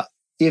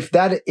if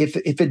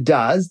it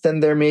does,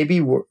 then there may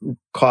be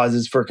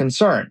causes for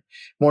concern.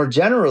 More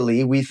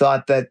generally, we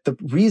thought that the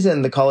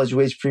reason the college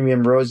wage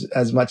premium rose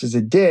as much as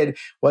it did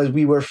was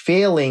we were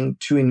failing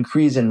to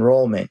increase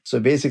enrollment. So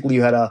basically,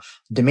 you had a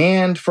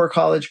demand for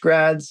college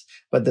grads,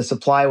 but the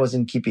supply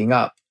wasn't keeping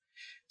up.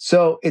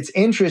 So it's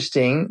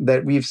interesting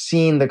that we've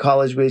seen the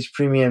college wage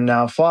premium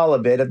now fall a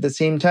bit. At the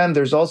same time,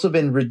 there's also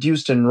been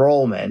reduced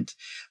enrollment,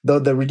 though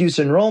the reduced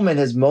enrollment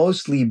has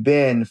mostly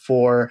been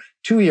for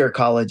 2-year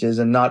colleges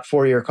and not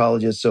 4-year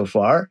colleges so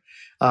far.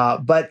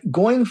 But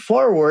going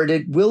forward,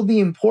 it will be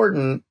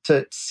important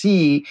to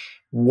see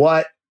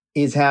what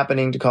is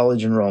happening to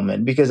college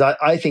enrollment, because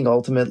I think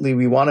ultimately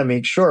we want to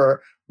make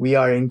sure we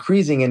are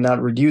increasing and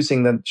not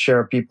reducing the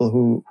share of people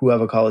who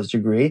have a college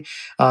degree.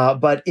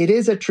 But it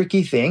is a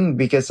tricky thing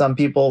because some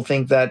people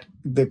think that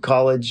the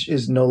college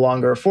is no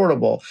longer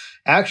affordable.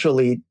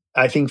 Actually,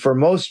 I think for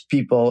most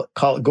people,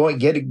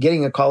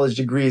 getting a college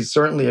degree is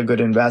certainly a good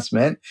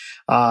investment,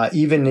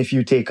 even if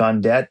you take on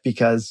debt,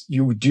 because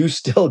you do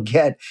still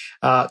get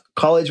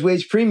college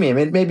wage premium.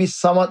 It may be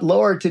somewhat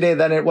lower today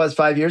than it was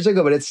 5 years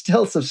ago, but it's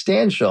still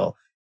substantial.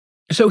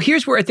 So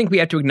here's where I think we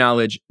have to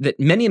acknowledge that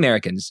many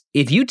Americans,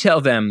 if you tell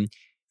them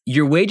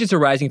your wages are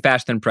rising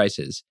faster than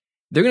prices,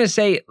 they're going to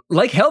say,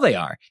 like hell they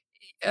are.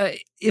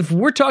 If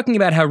we're talking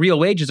about how real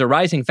wages are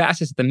rising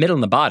fastest at the middle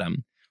and the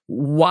bottom,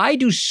 why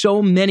do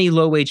so many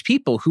low-wage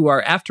people who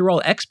are, after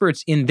all,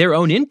 experts in their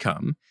own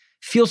income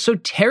feel so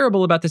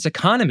terrible about this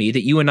economy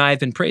that you and I have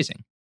been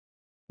praising?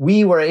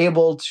 We were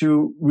able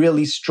to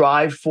really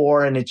strive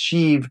for and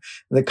achieve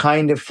the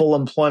kind of full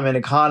employment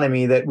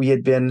economy that we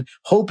had been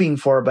hoping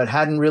for, but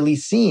hadn't really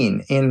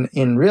seen in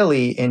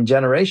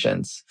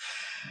generations.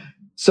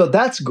 So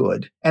that's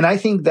good. And I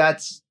think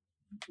that's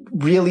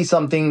really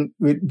something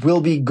it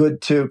will be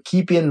good to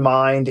keep in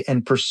mind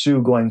and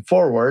pursue going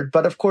forward.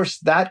 But of course,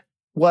 that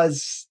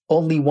was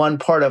only one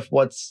part of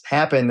what's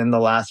happened in the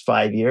last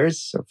 5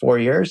 years or 4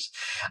 years.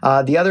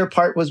 The other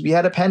part was we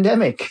had a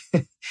pandemic.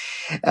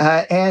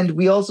 And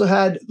we also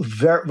had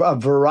a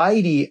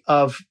variety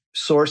of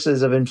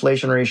sources of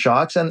inflationary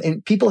shocks.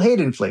 And people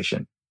hate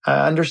inflation,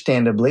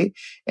 understandably.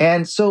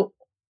 And so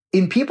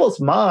in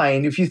people's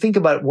mind, if you think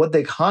about what the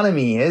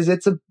economy is,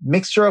 it's a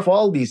mixture of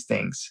all these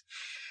things.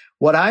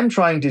 What I'm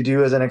trying to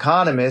do as an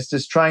economist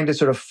is trying to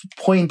sort of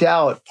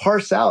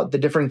parse out the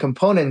different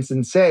components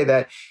and say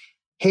that,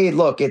 hey,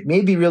 look, it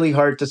may be really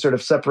hard to sort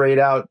of separate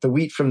out the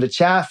wheat from the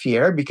chaff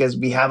here because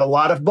we have a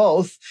lot of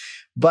both.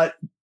 But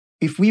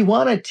if we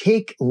want to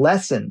take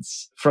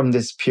lessons from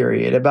this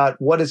period about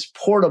what is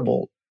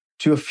portable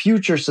to a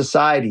future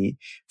society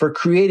for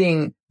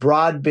creating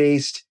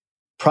broad-based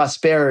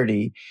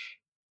prosperity,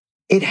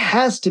 it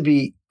has to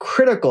be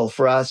critical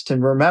for us to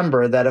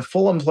remember that a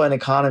full employment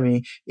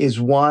economy is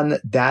one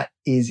that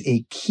is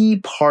a key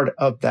part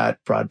of that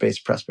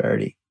broad-based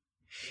prosperity.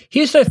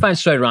 Here's what I find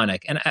so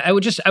ironic, and I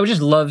would just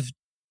love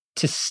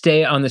to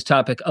stay on this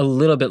topic a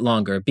little bit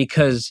longer,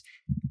 because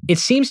it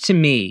seems to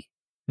me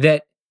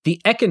that the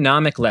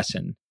economic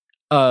lesson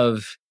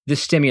of the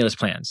stimulus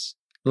plans,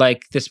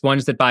 like this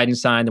ones that Biden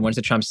signed, the ones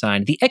that Trump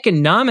signed, the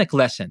economic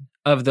lesson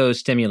of those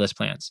stimulus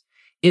plans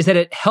is that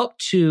it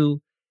helped to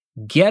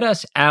get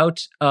us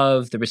out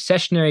of the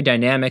recessionary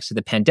dynamics of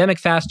the pandemic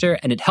faster,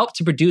 and it helped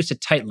to produce a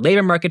tight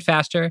labor market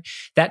faster.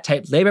 That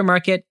tight labor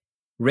market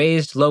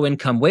raised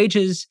low-income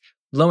wages.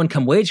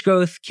 Low-income wage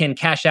growth can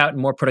cash out in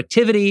more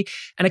productivity.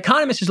 An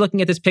economist is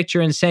looking at this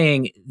picture and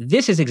saying,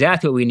 this is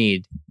exactly what we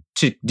need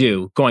to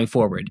do going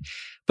forward.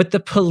 But the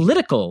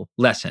political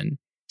lesson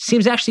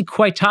seems actually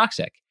quite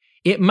toxic.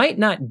 It might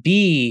not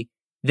be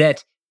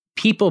that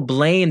people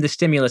blame the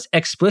stimulus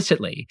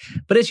explicitly,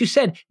 but as you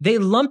said, they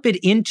lump it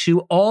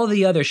into all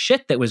the other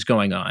shit that was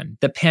going on.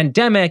 The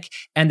pandemic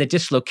and the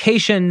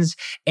dislocations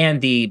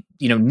and the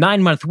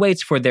 9-month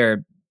waits for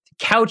their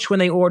couch when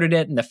they ordered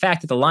it, and the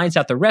fact that the lines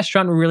out the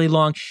restaurant were really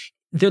long.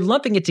 They're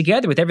lumping it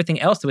together with everything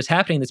else that was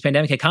happening in this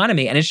pandemic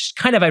economy. And it's just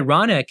kind of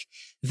ironic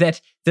that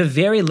the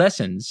very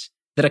lessons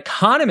that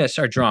economists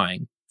are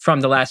drawing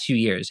from the last few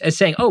years as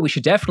saying, oh, we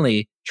should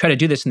definitely try to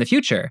do this in the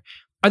future,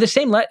 are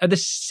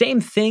the same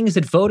things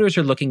that voters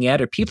are looking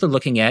at or people are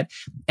looking at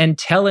and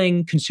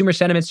telling consumer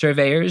sentiment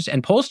surveyors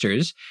and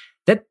pollsters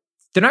that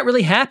they're not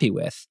really happy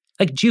with.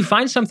 Like, do you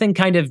find something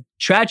kind of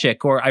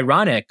tragic or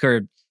ironic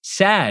or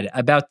sad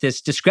about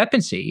this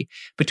discrepancy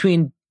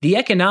between the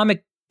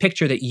economic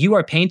picture that you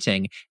are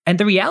painting and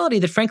the reality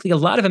that, frankly, a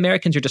lot of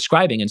Americans are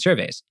describing in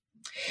surveys?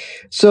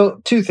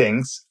 So, two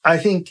things. I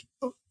think,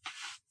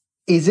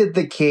 is it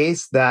the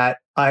case that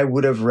I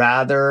would have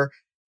rather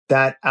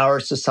that our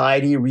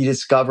society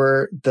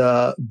rediscover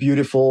the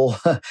beautiful,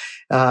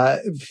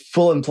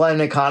 full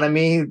employment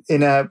economy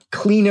in a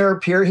cleaner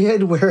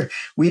period where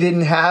we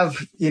didn't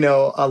have,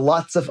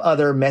 lots of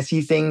other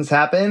messy things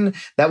happen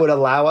that would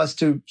allow us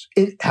to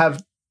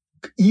have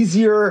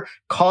easier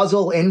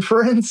causal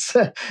inference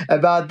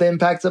about the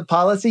impacts of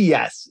policy?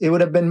 Yes, it would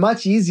have been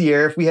much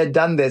easier if we had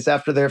done this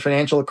after their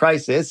financial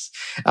crisis.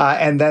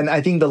 And then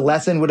I think the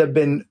lesson would have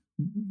been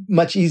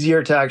much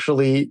easier to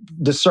actually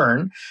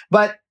discern.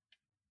 But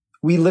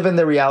we live in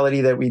the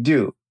reality that we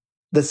do.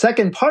 The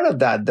second part of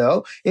that,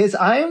 though, is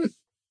I'm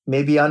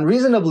maybe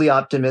unreasonably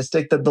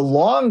optimistic that the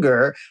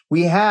longer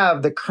we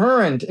have the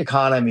current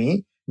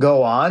economy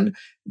go on,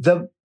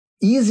 the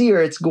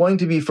easier it's going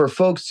to be for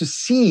folks to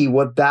see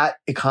what that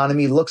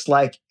economy looks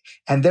like.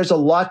 And there's a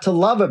lot to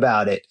love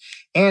about it.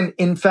 And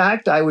in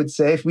fact, I would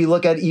say if we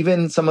look at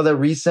even some of the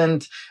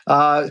recent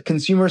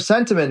consumer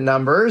sentiment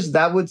numbers,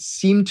 that would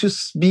seem to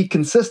be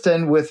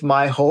consistent with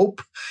my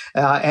hope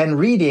and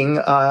reading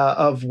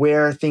of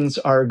where things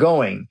are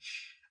going.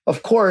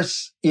 Of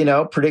course,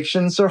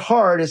 predictions are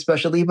hard,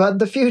 especially about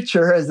the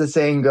future, as the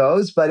saying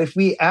goes. But if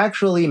we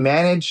actually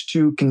manage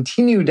to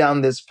continue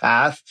down this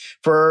path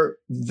for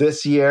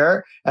this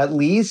year, at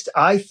least,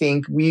 I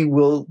think we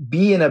will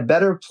be in a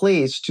better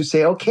place to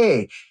say,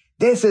 okay,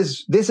 this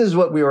is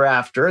what we were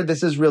after.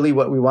 This is really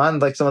what we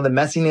want. Like, some of the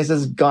messiness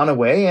has gone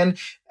away. And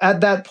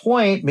at that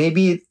point,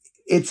 maybe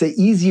it's an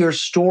easier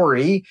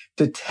story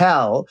to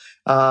tell,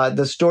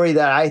 the story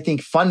that I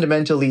think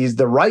fundamentally is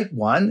the right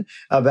one,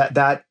 about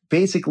that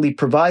basically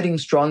providing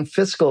strong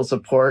fiscal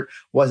support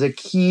was a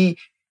key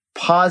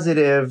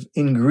positive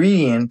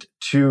ingredient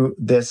to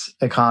this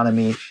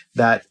economy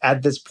that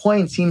at this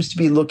point seems to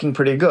be looking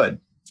pretty good.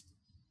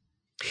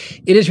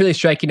 It is really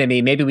striking to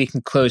me, maybe we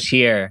can close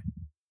here,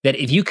 that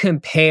if you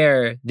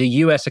compare the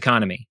US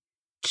economy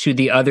to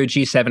the other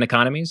G7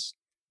 economies,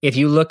 if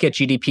you look at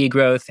GDP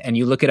growth and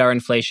you look at our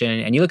inflation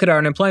and you look at our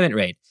unemployment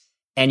rate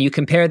and you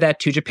compare that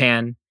to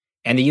Japan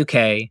and the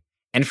UK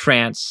and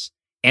France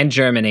and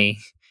Germany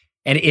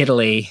and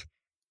Italy,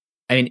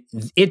 I mean,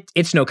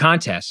 it's no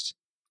contest.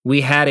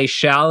 We had a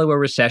shallower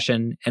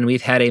recession and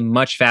we've had a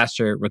much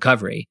faster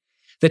recovery.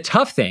 The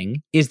tough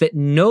thing is that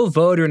no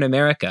voter in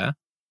America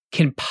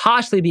can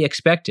possibly be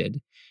expected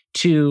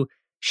to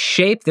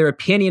shape their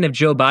opinion of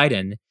Joe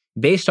Biden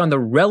based on the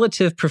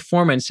relative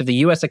performance of the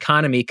US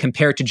economy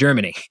compared to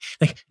Germany.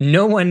 Like,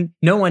 no one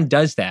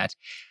does that.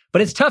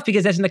 But it's tough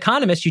because as an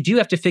economist, you do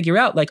have to figure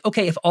out, like,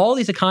 okay, if all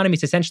these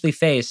economies essentially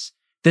face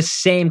the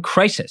same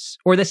crisis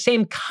or the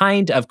same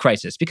kind of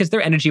crisis, because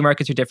their energy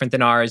markets are different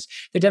than ours,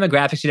 their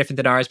demographics are different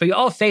than ours, but you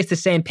all face the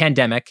same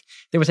pandemic.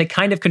 There was a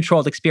kind of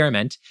controlled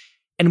experiment,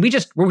 and we're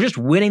just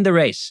winning the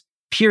race,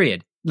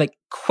 period. Like,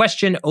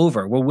 question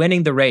over. We're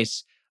winning the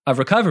race of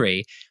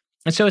recovery.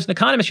 And so as an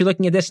economist, you're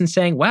looking at this and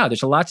saying, wow,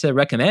 there's a lot to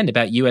recommend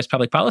about US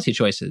public policy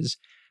choices.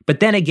 But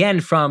then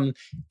again, from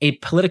a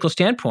political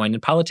standpoint,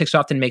 and politics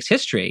often makes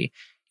history,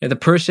 the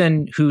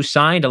person who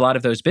signed a lot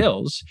of those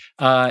bills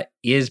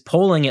is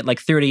polling at like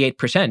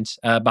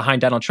 38%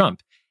 behind Donald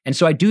Trump. And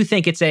so I do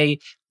think it's a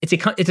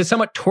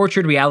somewhat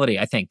tortured reality,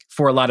 I think,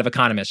 for a lot of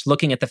economists,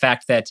 looking at the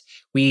fact that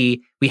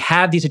we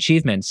have these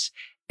achievements,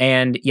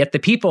 and yet the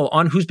people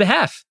on whose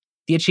behalf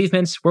the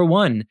achievements were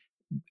won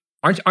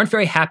aren't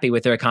very happy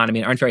with their economy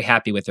and aren't very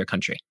happy with their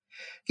country.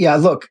 Yeah,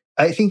 look,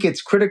 I think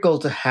it's critical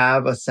to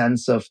have a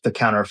sense of the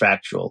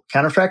counterfactual.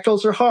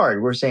 Counterfactuals are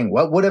hard. We're saying,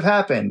 what would have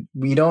happened?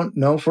 We don't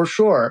know for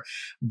sure.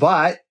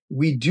 But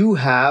we do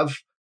have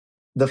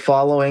the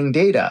following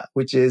data,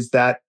 which is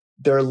that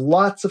there are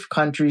lots of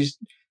countries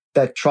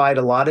that tried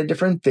a lot of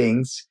different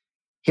things.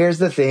 Here's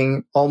the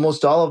thing.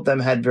 Almost all of them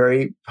had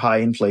very high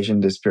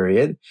inflation this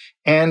period.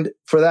 And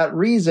for that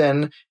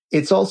reason,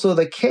 it's also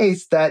the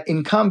case that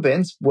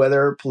incumbents,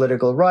 whether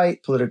political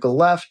right, political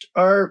left,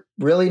 are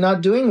really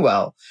not doing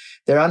well.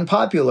 They're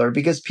unpopular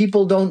because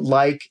people don't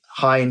like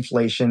high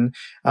inflation.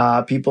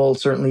 People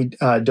certainly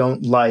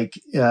don't like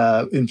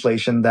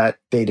inflation that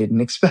they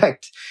didn't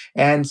expect.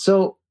 And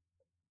so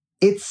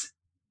it's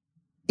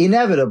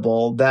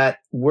inevitable that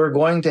we're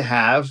going to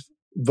have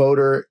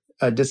voter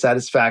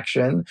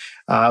dissatisfaction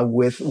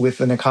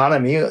with an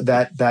economy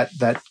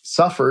that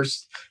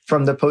suffers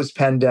from the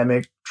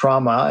post-pandemic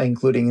trauma,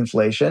 including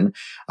inflation.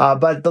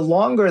 But the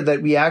longer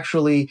that we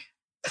actually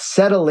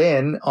settle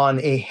in on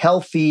a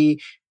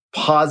healthy,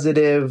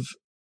 positive,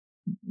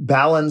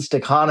 balanced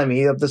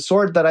economy of the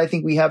sort that I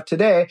think we have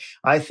today,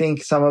 I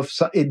think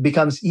it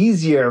becomes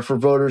easier for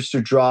voters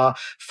to draw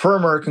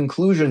firmer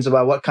conclusions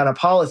about what kind of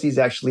policies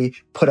actually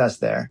put us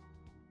there.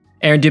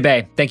 Aaron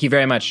Dubé, thank you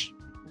very much.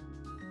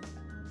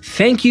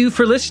 Thank you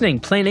for listening.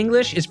 Plain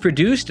English is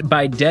produced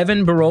by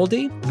Devin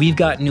Baroldi. We've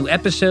got new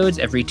episodes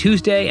every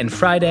Tuesday and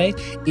Friday.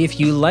 If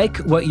you like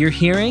what you're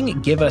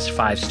hearing, give us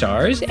 5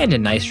 stars and a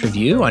nice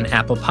review on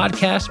Apple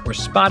Podcasts or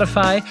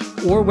Spotify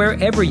or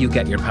wherever you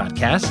get your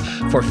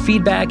podcasts. For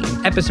feedback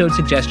and episode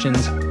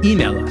suggestions,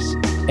 email us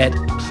at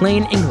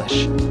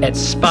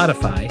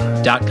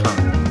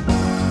plainenglish@spotify.com.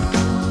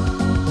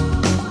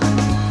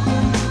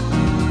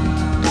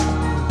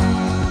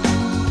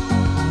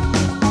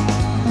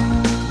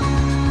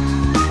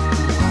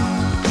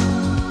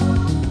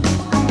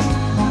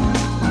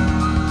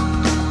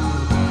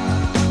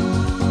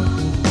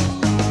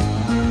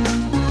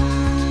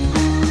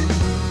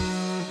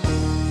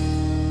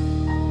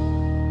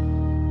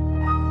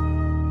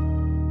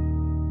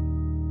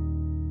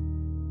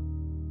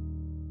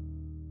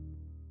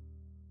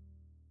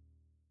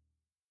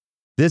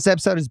 This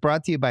episode is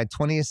brought to you by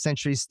 20th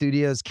Century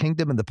Studios'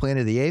 Kingdom of the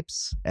Planet of the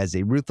Apes. As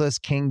a ruthless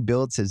king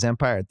builds his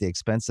empire at the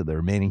expense of the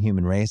remaining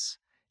human race,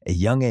 a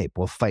young ape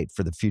will fight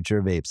for the future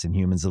of apes and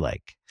humans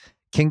alike.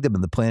 Kingdom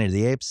of the Planet of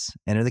the Apes.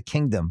 Enter the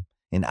kingdom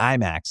in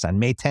IMAX on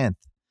May 10th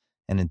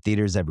and in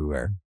theaters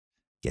everywhere.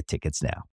 Get tickets now.